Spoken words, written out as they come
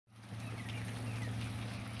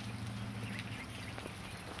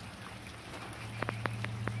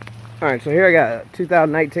Alright, so here I got a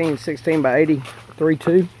 2018 16 by 80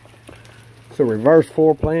 3.2. It's a reverse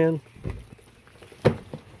floor plan.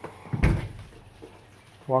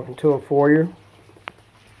 Walking to a foyer.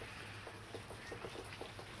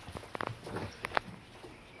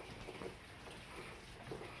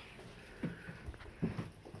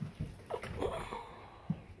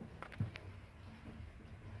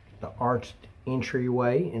 The arched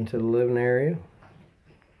entryway into the living area.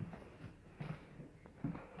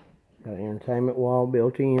 Got an entertainment wall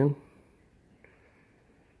built in.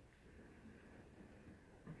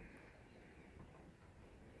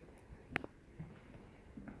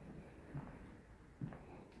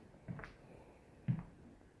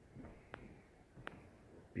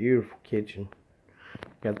 Beautiful kitchen.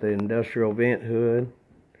 Got the industrial vent hood.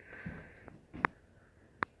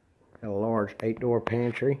 Got a large 8-door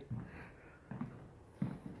pantry.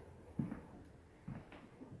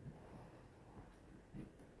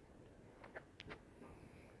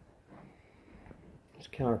 This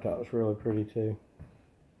countertop is really pretty too.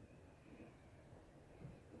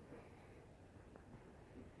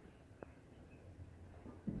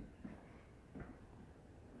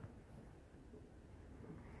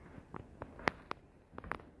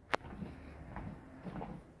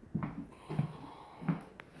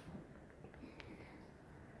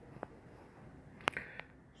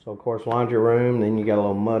 So of course, laundry room, then you got a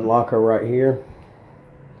little mud locker right here.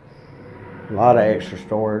 A lot of extra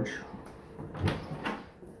storage.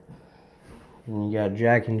 And you got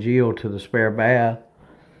Jack and Jill to the spare bath.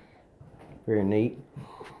 Very neat.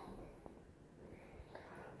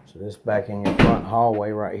 So this back in your front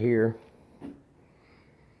hallway right here.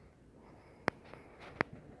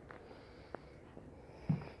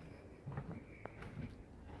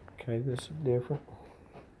 Okay, this is different.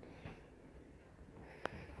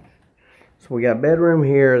 So we got a bedroom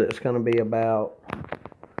here that's going to be about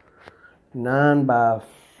 9 by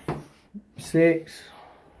 6,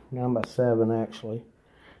 9 by 7 actually.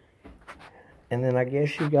 And then I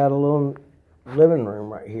guess you got a little living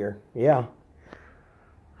room right here. Yeah.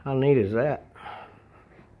 How neat is that?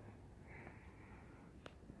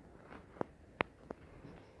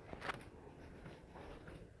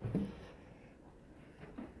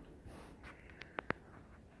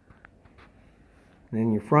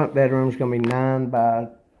 Then your front bedroom is going to be 9 by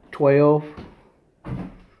 12,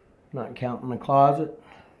 not counting the closet.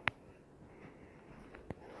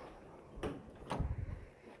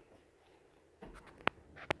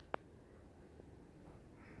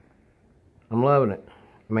 I'm loving it.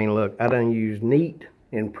 I mean, look, I done used neat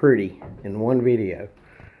and pretty in one video.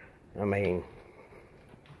 I mean,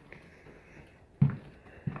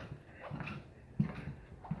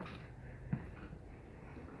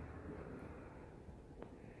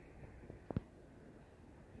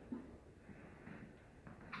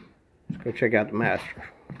 let's go check out the master.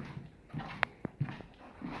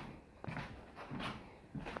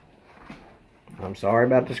 I'm sorry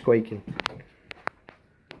about the squeaking.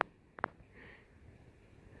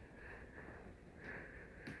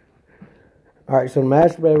 Alright, so the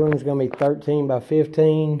master bedroom is going to be 13 by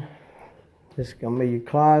 15. This is going to be your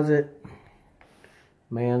closet.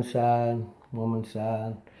 Man's side, woman's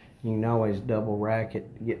side. You can always double rack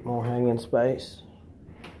it to get more hanging space.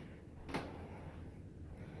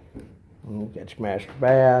 And you got your master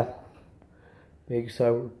bath. Big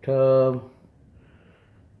sober tub.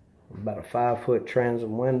 About a 5-foot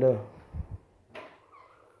transom window.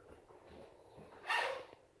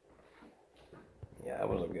 Yeah, that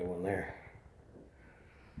was a good one there.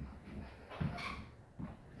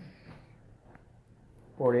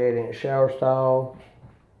 .48-inch shower stall,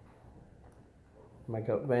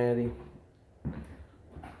 makeup vanity.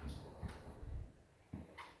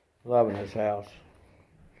 Loving this house.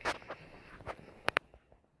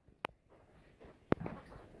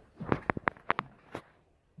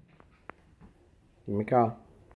 Give me a call.